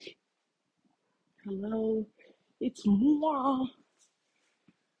Hello, it's moi,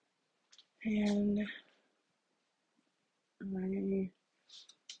 and I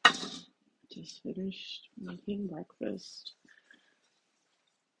just finished making breakfast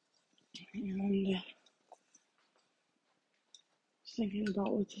and thinking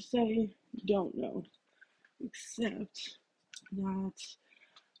about what to say. Don't know, except that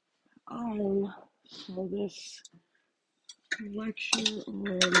I saw this lecture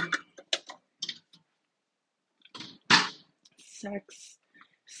on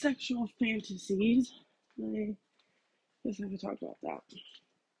sexual fantasies. I guess I could talk about that.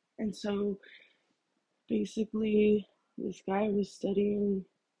 And so basically, this guy was studying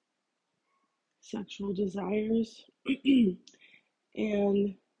sexual desires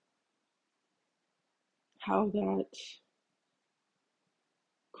and how that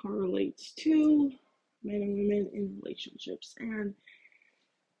correlates to men and women in relationships. And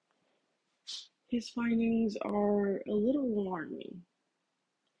his findings are a little alarming.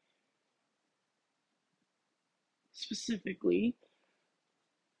 Specifically,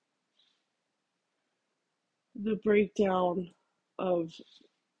 the breakdown of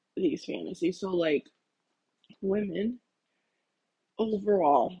these fantasies. So, like, women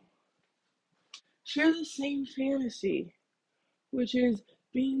overall share the same fantasy, which is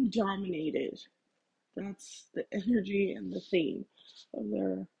being dominated. That's the energy and the theme of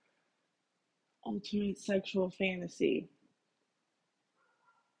their ultimate sexual fantasy.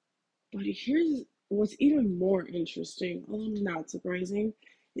 But here's what's even more interesting, although not surprising,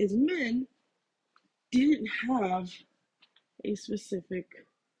 is men didn't have a specific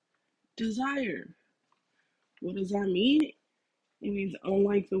desire. What does that mean? It means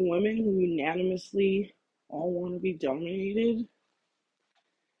unlike the women who unanimously all want to be dominated,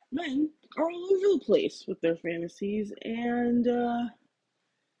 men are all over the place with their fantasies and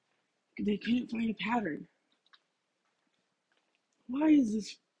they couldn't find a pattern. Why is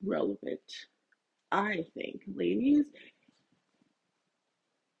this relevant? I think, ladies,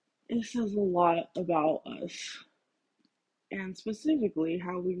 it says a lot about us and specifically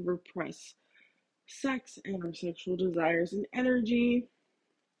how we repress sex and our sexual desires and energy.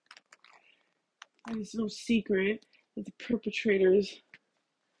 And it's no secret that the perpetrators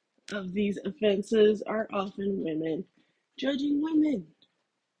of these offenses are often women, judging women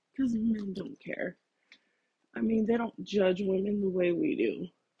because men don't care. I mean, they don't judge women the way we do.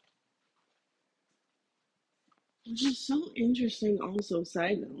 Which is so interesting, also,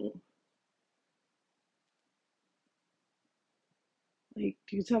 side note. Like,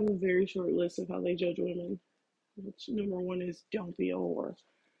 dudes have a very short list of how they judge women. Which number one is don't be a whore.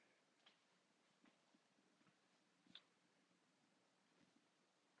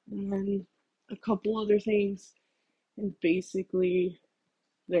 And then a couple other things, and basically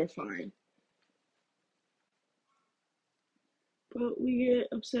they're fine. But we get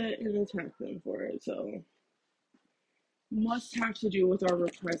upset and attack them for it, so must have to do with our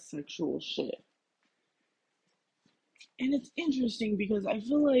repressed sexual shit. And it's interesting because I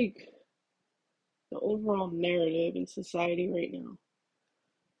feel like the overall narrative in society right now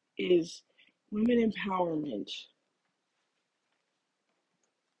is women empowerment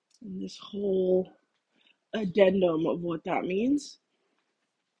and this whole addendum of what that means.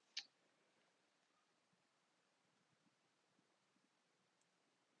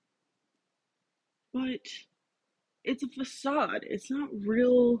 But it's a facade. It's not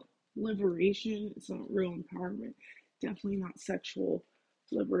real liberation. It's not real empowerment. Definitely not sexual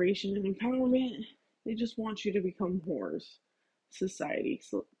liberation and empowerment. They just want you to become whores, society,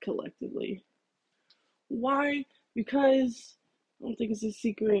 so collectively. Why? Because I don't think it's a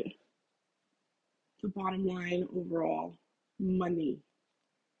secret. The bottom line overall, money.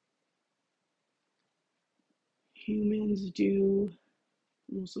 Humans do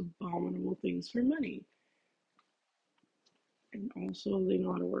the most abominable things for money. And also, they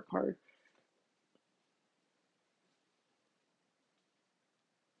know how to work hard.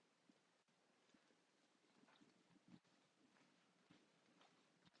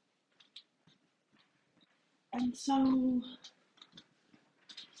 And so,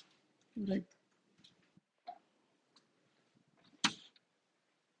 like,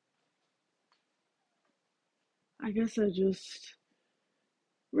 I guess I just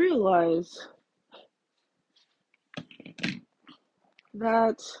realized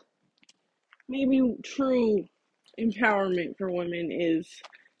that maybe true empowerment for women is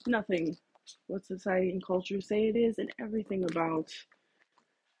nothing what society and culture say it is, and everything about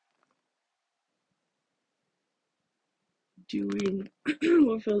doing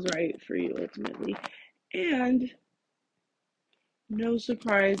what feels right for you ultimately. And no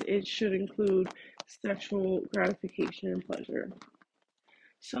surprise, it should include sexual gratification and pleasure.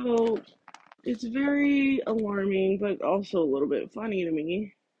 So it's very alarming, but also a little bit funny to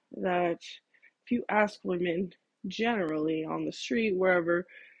me that if you ask women generally on the street, wherever,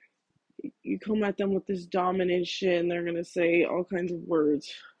 you come at them with this dominant shit and they're gonna say all kinds of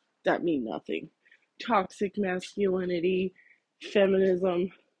words that mean nothing. Toxic masculinity,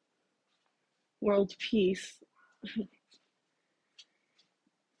 feminism, world peace.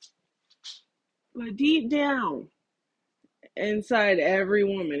 But deep down, inside every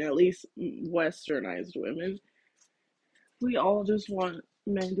woman, at least westernized women, we all just want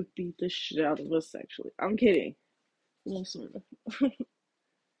men to beat the shit out of us sexually. I'm kidding. Well, sort of.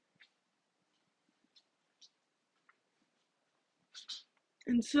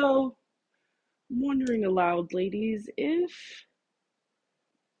 And so, I'm wondering aloud, ladies, if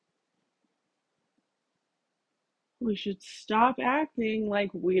we should stop acting like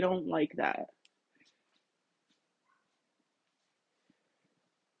we don't like that.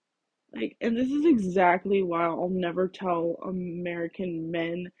 Like, and this is exactly why I'll never tell American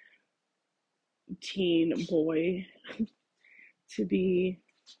men, teen boy, to be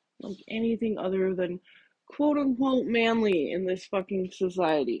like anything other than quote unquote manly in this fucking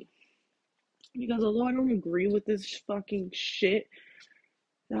society. Because although I don't agree with this fucking shit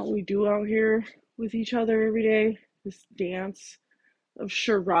that we do out here with each other every day, this dance of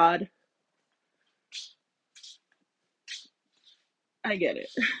charade, I get it.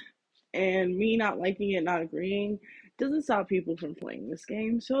 And me not liking it, not agreeing, doesn't stop people from playing this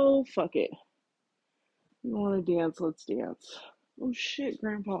game, so fuck it. You wanna dance, let's dance. Oh shit,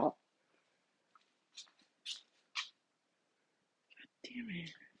 Grandpa. Damn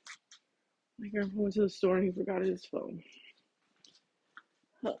it. My grandpa went to the store and he forgot his phone.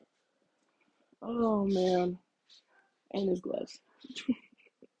 Oh man. And his gloves.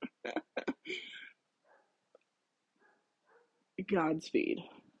 Godspeed.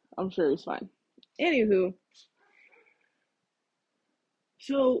 I'm sure he's fine. Anywho,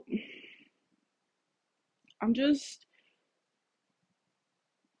 so I'm just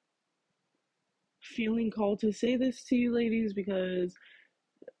feeling called to say this to you ladies because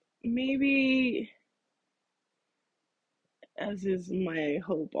maybe, as is my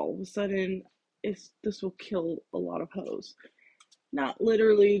hope, all of a sudden this will kill a lot of hoes. Not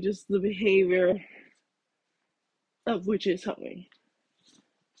literally, just the behavior of which is hoeing.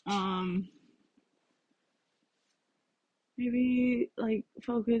 Um, maybe like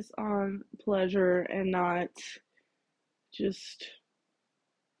focus on pleasure and not just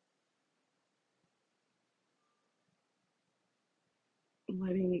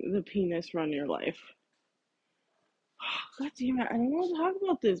letting the penis run your life. God damn it, I don't want to talk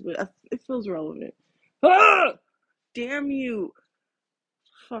about this, but it feels relevant. Ah! Damn you,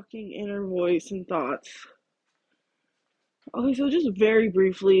 fucking inner voice and thoughts. Okay, so just very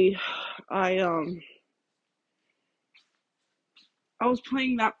briefly, I I was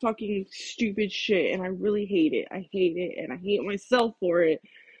playing that fucking stupid shit and I really hate it. I hate it and I hate myself for it.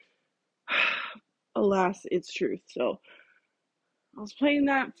 Alas, it's truth. So I was playing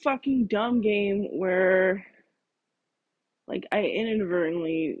that fucking dumb game where like I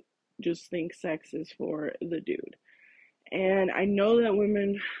inadvertently just think sex is for the dude. And I know that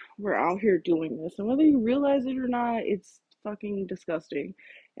women were out here doing this, and whether you realize it or not, it's fucking disgusting.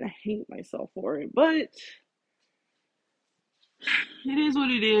 And I hate myself for it. But it is what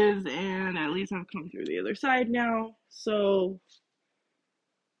it is, and at least I've come through the other side now. So,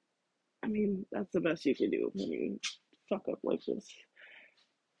 I mean, that's the best you can do when you fuck up like this.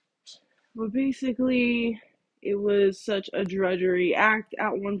 But basically, it was such a drudgery act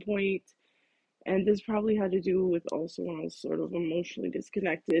at one point, and this probably had to do with also when I was sort of emotionally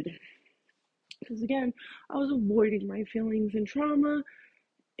disconnected. Because again, I was avoiding my feelings and trauma,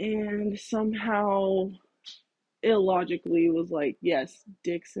 and somehow illogically was like, yes,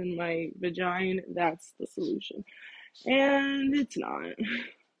 dicks in my vagina, that's the solution. And it's not.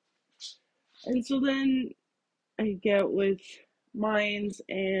 And so then I get with mines,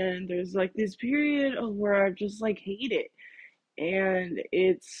 and there's like this period of where I just like hate it. And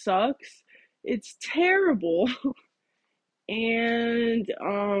it sucks. It's terrible. And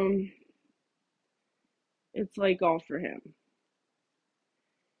it's like all for him.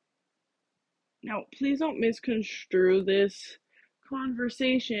 Now, please don't misconstrue this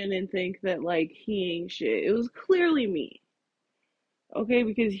conversation and think that like he ain't shit. It was clearly me. Okay,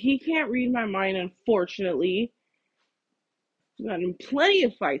 because he can't read my mind, unfortunately. We've gotten plenty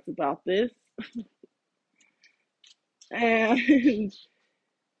of fights about this. And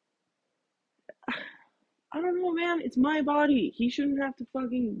I don't know, man. It's my body. He shouldn't have to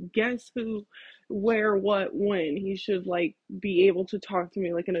fucking guess who, where, what, when. He should, like, be able to talk to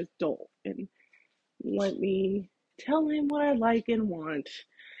me like an adult and let me tell him what I like and want.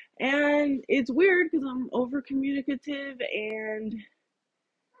 And it's weird because I'm over communicative and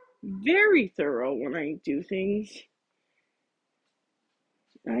very thorough when I do things.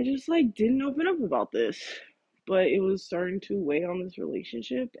 I just, like, didn't open up about this. But it was starting to weigh on this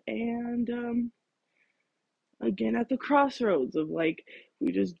relationship, and again, at the crossroads of, like,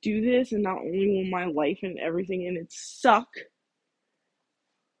 we just do this and not only will my life and everything in it suck,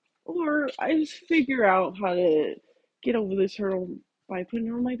 or I just figure out how to get over this hurdle by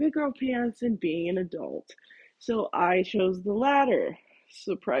putting on my big girl pants and being an adult. So I chose the latter,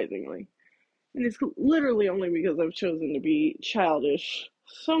 surprisingly. And it's literally only because I've chosen to be childish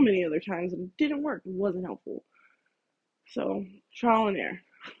so many other times and it didn't work. It wasn't helpful. So, trial and error.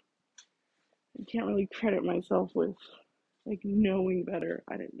 I can't really credit myself with, like, knowing better.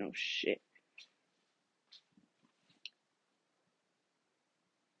 I didn't know shit.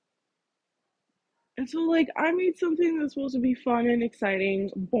 And so, like, I made something that's supposed to be fun and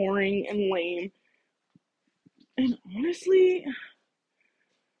exciting, boring and lame. And honestly,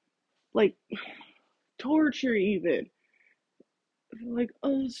 like, torture even. Like,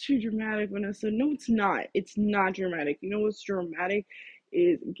 oh, it's too dramatic, Vanessa. No, it's not. It's not dramatic. You know what's dramatic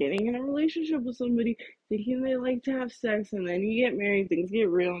is getting in a relationship with somebody, thinking they like to have sex, and then you get married, things get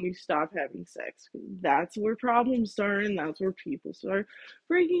real, and you stop having sex. That's where problems start, and that's where people start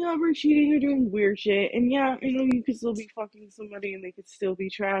breaking up or cheating or doing weird shit. And yeah, I know you could still be fucking somebody and they could still be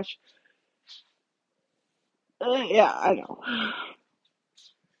trash. Yeah, I know.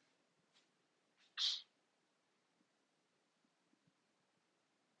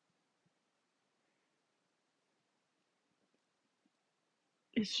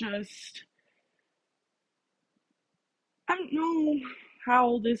 It's just, I don't know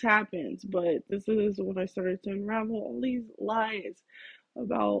how this happens, but this is when I started to unravel all these lies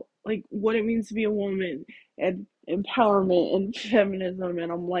about, like, what it means to be a woman and empowerment and feminism,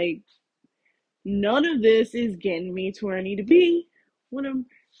 and I'm like, none of this is getting me to where I need to be when I'm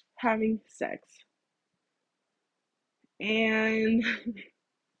having sex. And it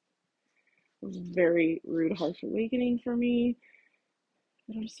was a very rude, harsh awakening for me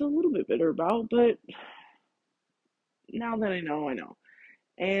that I'm still a little bit bitter about, but now that I know, I know.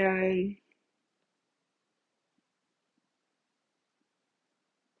 And,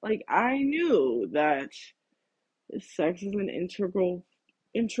 like, I knew that sex is an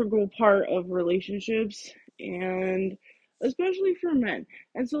integral part of relationships, and especially for men.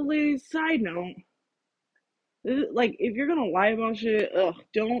 And so, ladies, side note, like, if you're gonna lie about shit, ugh,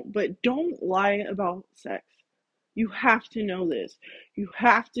 don't lie about sex. You have to know this. You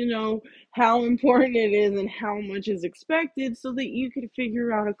have to know how important it is and how much is expected so that you can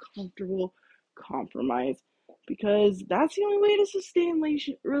figure out a comfortable compromise, because that's the only way to sustain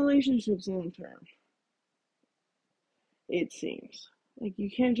relationships long term, it seems. Like, you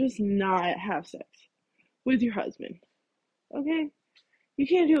can't just not have sex with your husband. Okay? You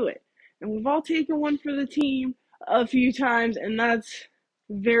can't do it. And we've all taken one for the team a few times, and that's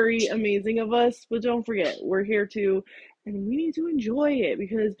very amazing of us. But don't forget, we're here too, and we need to enjoy it,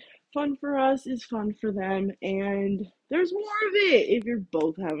 because fun for us is fun for them, and there's more of it if you're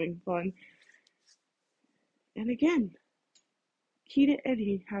both having fun. And again, key to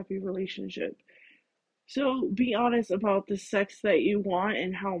any happy relationship. So be honest about the sex that you want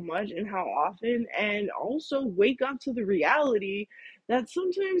and how much and how often, and also wake up to the reality that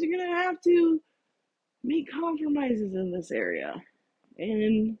sometimes you're gonna have to make compromises in this area.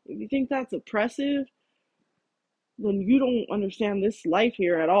 And if you think that's oppressive, then you don't understand this life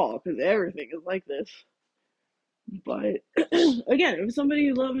here at all, because everything is like this. But again, if somebody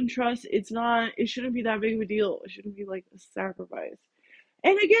you love and trust, it shouldn't be that big of a deal. It shouldn't be like a sacrifice.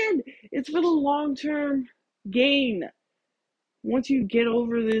 And again, it's for the long term gain. Once you get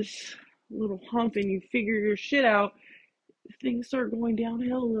over this little hump and you figure your shit out, things start going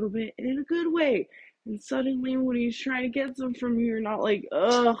downhill a little bit, and in a good way. And suddenly, when he's trying to get some from you, you're not like,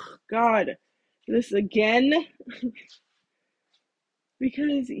 ugh, God, this again?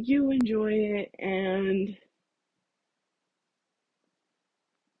 Because you enjoy it, and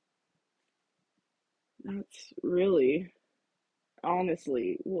that's really,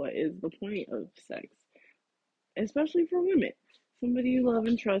 honestly, what is the point of sex, especially for women. Somebody you love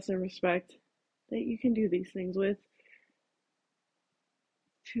and trust and respect that you can do these things with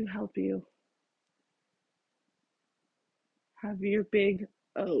to help you have your big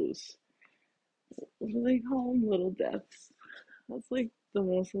O's. What do they call them? Little deaths. That's like the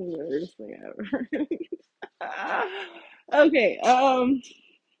most hilarious thing ever. Okay,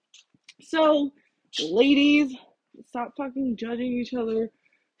 so ladies, stop fucking judging each other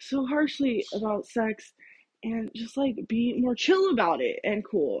so harshly about sex and just like be more chill about it and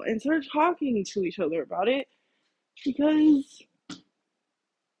cool and start talking to each other about it because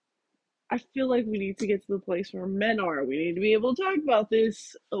I feel like we need to get to the place where men are. We need to be able to talk about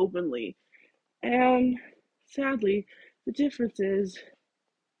this openly. And sadly, the difference is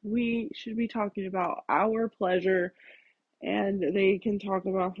we should be talking about our pleasure and they can talk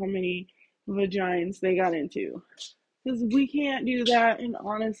about how many vagines they got into. Because we can't do that, and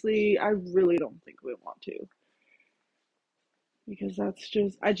honestly, I really don't think we want to. Because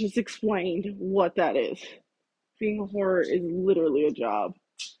I just explained what that is. Being a whore is literally a job,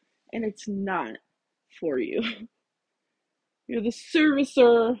 and it's not for you. You're the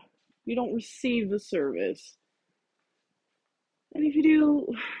servicer, you don't receive the service. And if you do,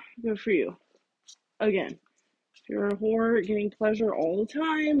 good for you. Again, if you're a whore getting pleasure all the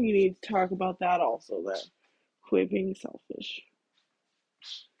time, you need to talk about that also then. Quit being selfish.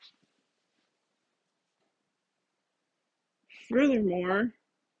 Furthermore,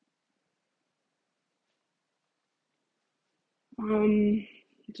 um,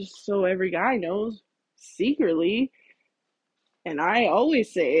 just so every guy knows, secretly, and I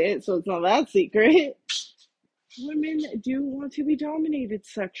always say it, so it's not that secret, women do want to be dominated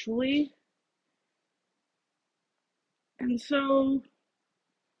sexually. And so,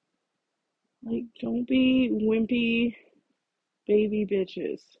 like, don't be wimpy baby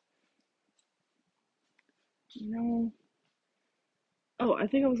bitches. You know? Oh, I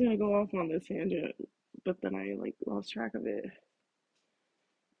think I was gonna go off on this tangent, but then I, like, lost track of it.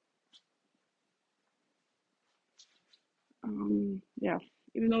 Yeah.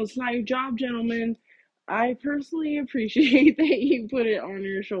 Even though it's not your job, gentlemen, I personally appreciate that you put it on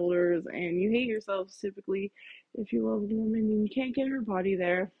your shoulders and you hate yourselves typically if you love a woman and you can't get her body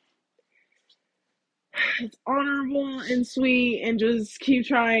there. It's honorable and sweet and just keep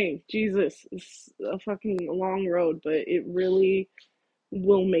trying. Jesus, it's a fucking long road, but it really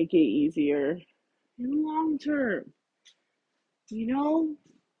will make it easier in the long term. You know?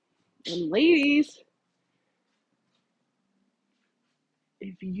 And ladies,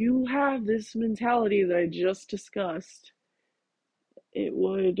 if you have this mentality that I just discussed, it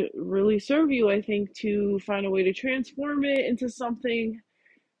would really serve you, I think, to find a way to transform it into something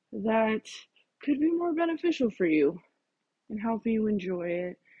that could be more beneficial for you and help you enjoy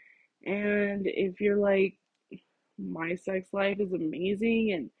it. And if you're like, my sex life is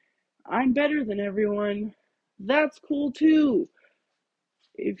amazing and I'm better than everyone, that's cool too.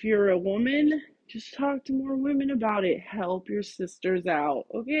 If you're a woman, just talk to more women about it. Help your sisters out,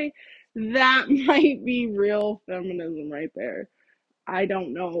 okay? That might be real feminism right there. I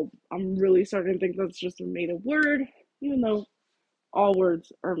don't know. I'm really starting to think that's just a made up word, even though all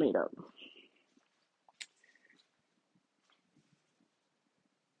words are made up.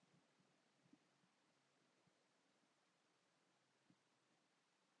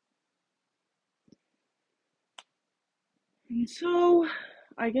 And so,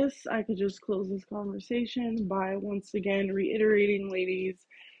 I guess I could just close this conversation by once again reiterating, ladies,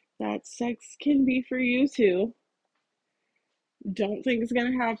 that sex can be for you too. Don't think it's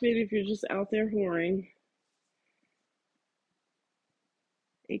gonna happen if you're just out there whoring.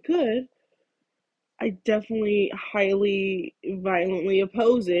 It could. I definitely highly violently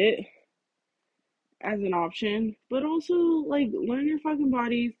oppose it as an option, but also like learn your fucking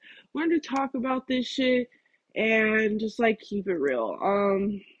bodies, learn to talk about this shit and just like keep it real.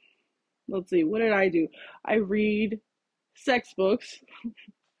 Let's see, what did I do? I read sex books.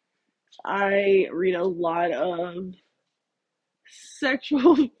 I read a lot of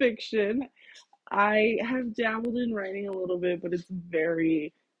sexual fiction. I have dabbled in writing a little bit, but it's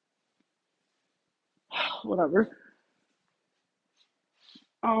very whatever.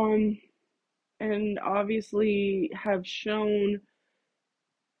 Um, and obviously have shown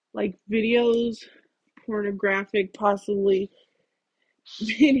like videos, pornographic, possibly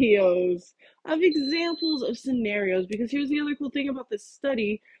videos of examples of scenarios. Because here's the other cool thing about this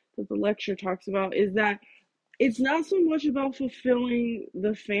study that the lecture talks about is that it's not so much about fulfilling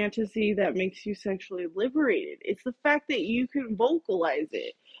the fantasy that makes you sexually liberated. It's the fact that you can vocalize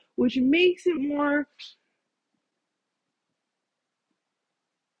it, which makes it more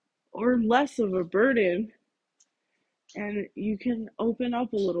or less of a burden, and you can open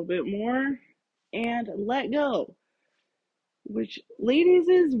up a little bit more and let go, which, ladies,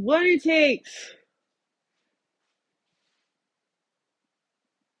 is what it takes.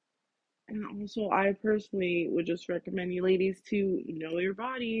 And also, I personally would just recommend you ladies to know your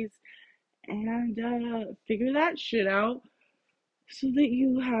bodies and figure that shit out so that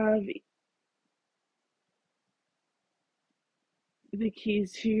you have the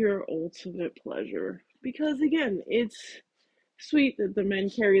keys to your ultimate pleasure. Because again, it's sweet that the men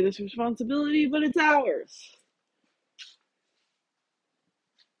carry this responsibility, but it's ours.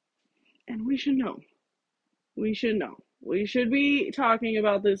 And we should know. We should know. We should be talking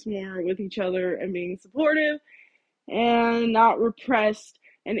about this more with each other and being supportive and not repressed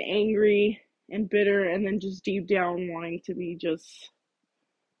and angry and bitter and then just deep down wanting to be just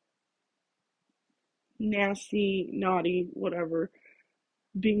nasty, naughty, whatever,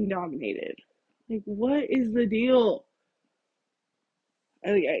 being dominated. Like, what is the deal?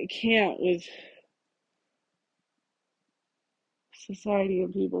 I can't with society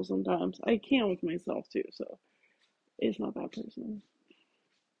and people sometimes. I can't with myself too, so it's not that personal.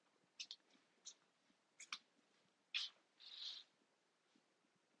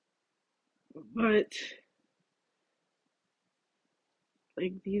 But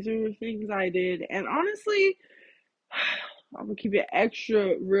like these are the things I did, and honestly, I'm gonna keep it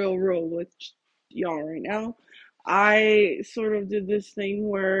extra real with y'all right now. I sort of did this thing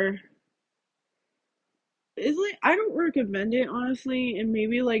where it's like I don't recommend it honestly, and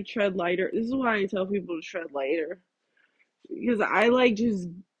maybe like tread lighter. This is why I tell people to tread lighter because I like just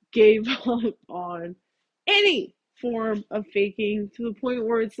gave up on any form of faking to the point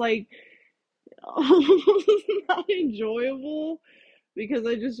where it's like almost not enjoyable because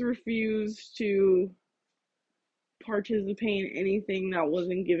I just refused to participate in anything that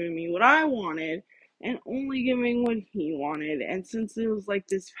wasn't giving me what I wanted and only giving what he wanted. And since it was like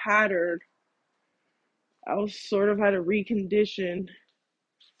this pattern, I was sort of had to recondition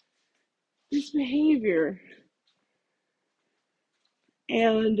this behavior.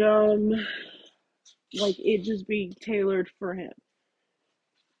 And like it just being tailored for him.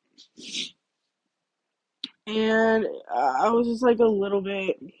 And I was just like a little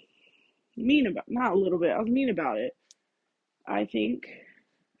bit mean about, not a little bit, I was mean about it, I think.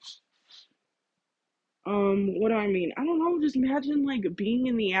 What do I mean? I don't know, just imagine like being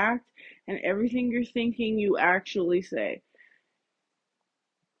in the act and everything you're thinking you actually say.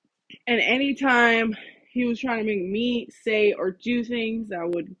 And anytime he was trying to make me say or do things that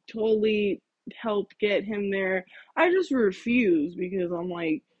would totally help get him there, I just refuse because I'm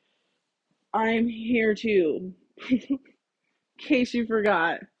like, I'm here too. In case you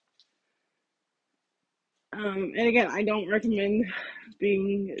forgot. And again, I don't recommend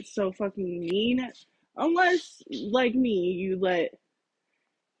being so fucking mean unless, like me, you let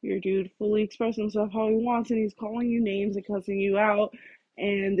your dude fully express himself how he wants and he's calling you names and cussing you out.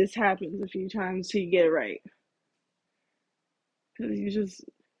 And this happens a few times till you get it right. Because you just,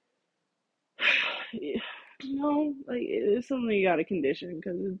 you know, like it's something you gotta condition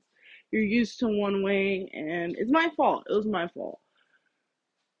because you're used to one way and it's my fault. It was my fault.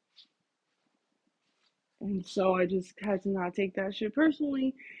 And so I just had to not take that shit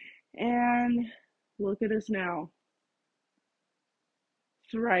personally. And look at us now,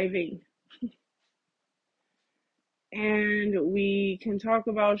 thriving. And we can talk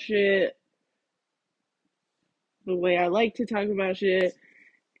about shit the way I like to talk about shit.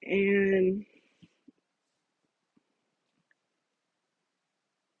 And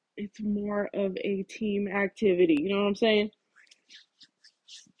it's more of a team activity. You know what I'm saying?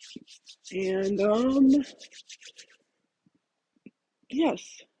 And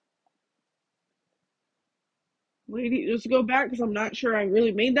yes, lady, just go back because I'm not sure I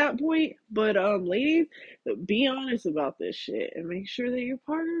really made that point. But ladies, be honest about this shit and make sure that your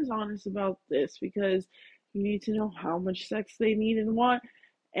partner is honest about this because you need to know how much sex they need and want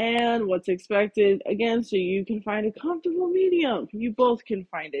and what's expected again so you can find a comfortable medium. You both can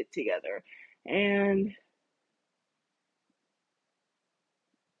find it together. And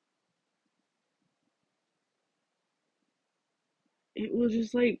it will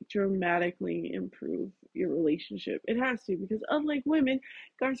just like dramatically improve your relationship. It has to because unlike women,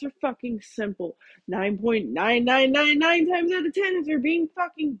 guys are fucking simple. 9.9999 times out of 10, if they're being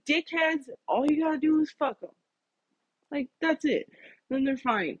fucking dickheads, all you gotta do is fuck them. Like that's it. Then they're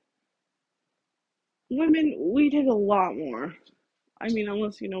fine. Women, we take a lot more. I mean,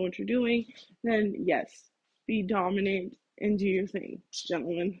 unless you know what you're doing, then yes, be dominant and do your thing,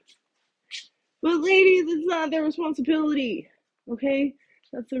 gentlemen. But ladies, it's not their responsibility. Okay?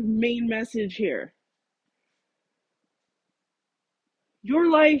 That's the main message here.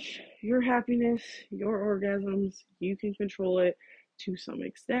 Your life, your happiness, your orgasms, you can control it to some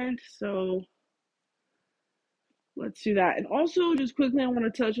extent. So let's do that. And also, just quickly, I want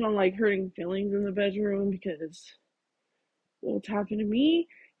to touch on like hurting feelings in the bedroom because well, it's happened to me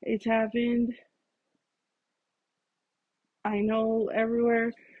It's happened, I know,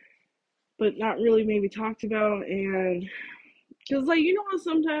 everywhere, but not really maybe talked about. And because, like, you know how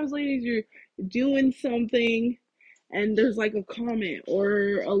sometimes, ladies, you're doing something and there's like a comment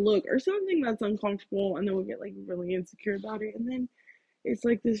or a look or something that's uncomfortable, and then we get like really insecure about it, and then it's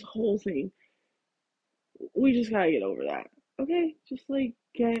like this whole thing. We just gotta get over that. Okay? Just like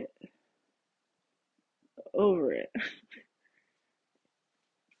get over it.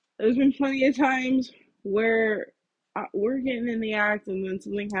 There's been plenty of times where we're getting in the act and then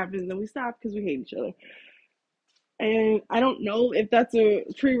something happens and we stop because we hate each other. And I don't know if that's a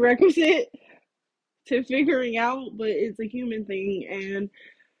prerequisite to figuring out, but it's a human thing. And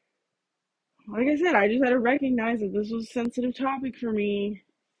like I said, I just had to recognize that this was a sensitive topic for me.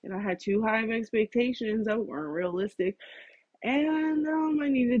 And I had too high of expectations that weren't realistic. And I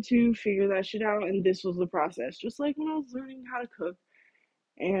needed to figure that shit out. And this was the process. Just like when I was learning how to cook.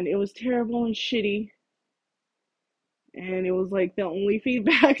 And it was terrible and shitty. And it was like the only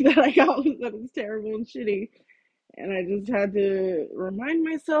feedback that I got was that it was terrible and shitty. And I just had to remind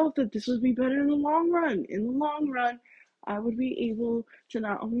myself that this would be better in the long run. In the long run, I would be able to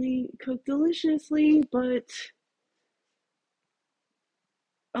not only cook deliciously, but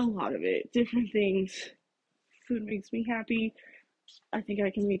a lot of it. Different things. Food makes me happy. I think I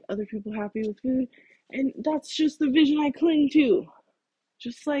can make other people happy with food. And that's just the vision I cling to.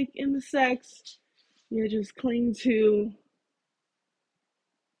 Just like in the sex, you just cling to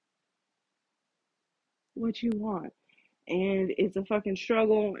what you want. And it's a fucking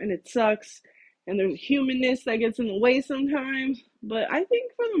struggle and it sucks. And there's humanness that gets in the way sometimes. But I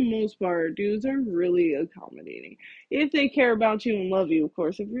think for the most part, dudes are really accommodating. If they care about you and love you, of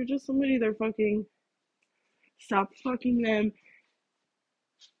course. If you're just somebody they're fucking, stop fucking them.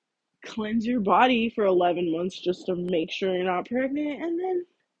 Cleanse your body for 11 months just to make sure you're not pregnant. And then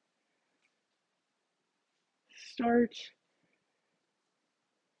start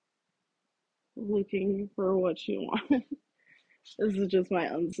looking for what you want. This is just my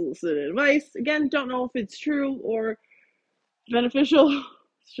unsolicited advice. Again, don't know if it's true or beneficial.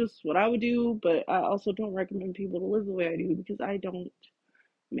 It's just what I would do, but I also don't recommend people to live the way I do because I don't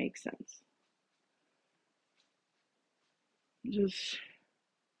make sense. Just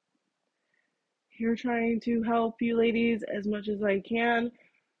here trying to help you ladies as much as I can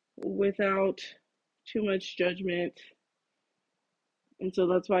without too much judgment. And so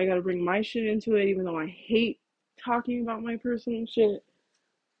that's why I gotta bring my shit into it, even though I hate talking about my personal shit.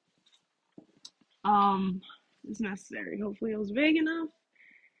 It's necessary. Hopefully, I was vague enough.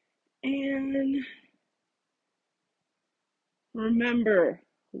 And remember,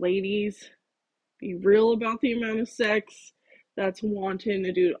 ladies, be real about the amount of sex that's wanton.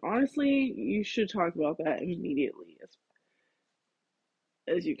 Dude, honestly, you should talk about that immediately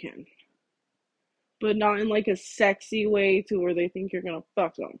as you can. But not in like a sexy way to where they think you're gonna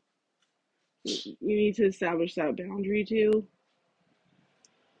fuck them. You need to establish that boundary too.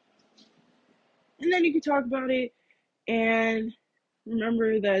 And then you can talk about it and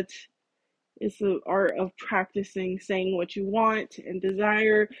remember that it's the art of practicing saying what you want and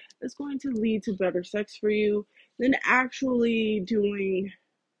desire that's going to lead to better sex for you than actually doing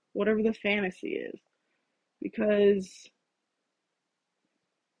whatever the fantasy is. Because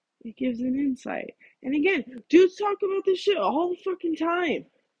it gives an insight. And again, dudes talk about this shit all the fucking time.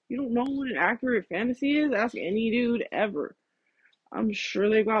 You don't know what an accurate fantasy is? Ask any dude ever. I'm sure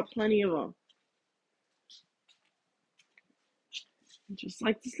they got plenty of them. Just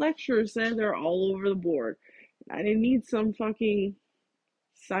like this lecturer said, they're all over the board. I didn't need some fucking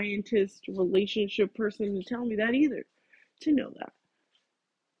scientist relationship person to tell me that either, to know that.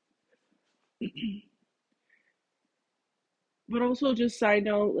 But also, just side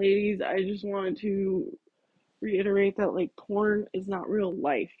note, ladies, I just wanted to reiterate that like porn is not real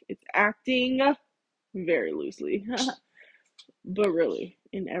life. It's acting very loosely, but really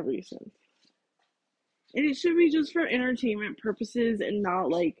in every sense. And it should be just for entertainment purposes and not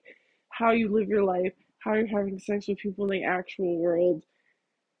like how you live your life, how you're having sex with people in the actual world.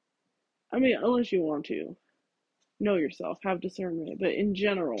 I mean, unless you want to know yourself, have discernment, but in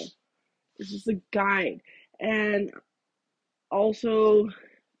general, this is a guide. And also,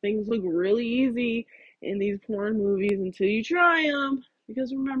 things look really easy in these porn movies until you try them.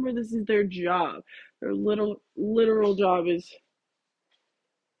 Because remember, this is their job. Their literal job is,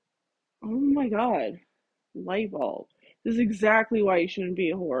 oh my god, light bulb. This is exactly why you shouldn't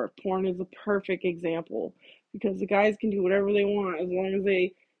be a whore. Porn is a perfect example. Because the guys can do whatever they want as long as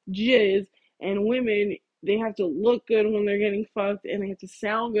they jizz. And women, they have to look good when they're getting fucked. And they have to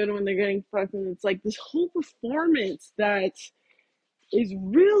sound good when they're getting fucked. And it's like this whole performance that is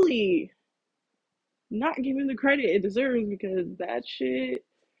really not given the credit it deserves, because that shit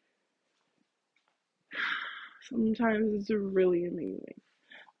sometimes is really amazing.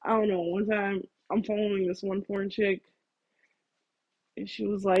 I don't know. One time I'm following this one porn chick, and she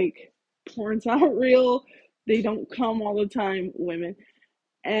was like, "Porn's not real. They don't come all the time, women."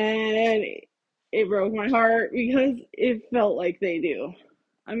 And it broke my heart because it felt like they do.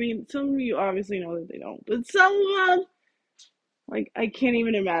 I mean, some of you obviously know that they don't, but some of them, like, I can't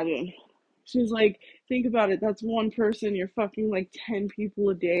even imagine. She's like, think about it. That's one person. You're fucking like 10 people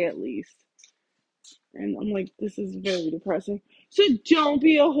a day at least. And I'm like, this is very depressing. So don't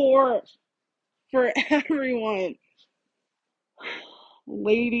be a whore for everyone.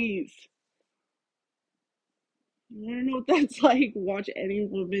 Ladies, you wanna know what that's like? Watch any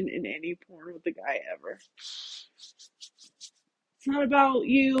woman in any porn with a guy ever. It's not about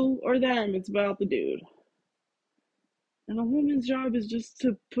you or them, it's about the dude. And a woman's job is just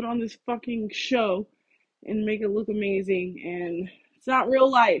to put on this fucking show and make it look amazing, and it's not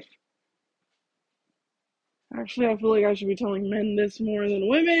real life. Actually, I feel like I should be telling men this more than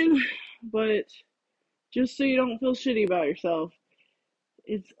women, but just so you don't feel shitty about yourself,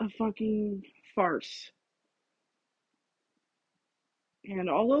 it's a fucking farce. And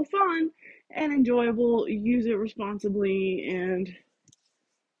although fun and enjoyable, use it responsibly, and,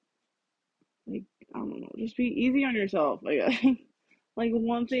 like, I don't know, just be easy on yourself. Like, like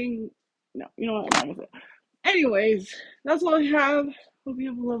one thing, no, you know what? I'm not gonna say. Anyways, that's all I have. Hope you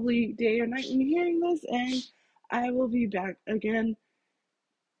have a lovely day or night when you're hearing this, and I will be back again.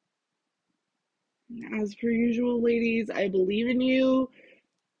 As per usual, ladies, I believe in you.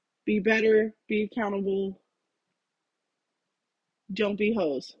 Be better, be accountable, don't be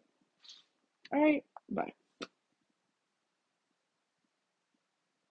hoes. All right, bye.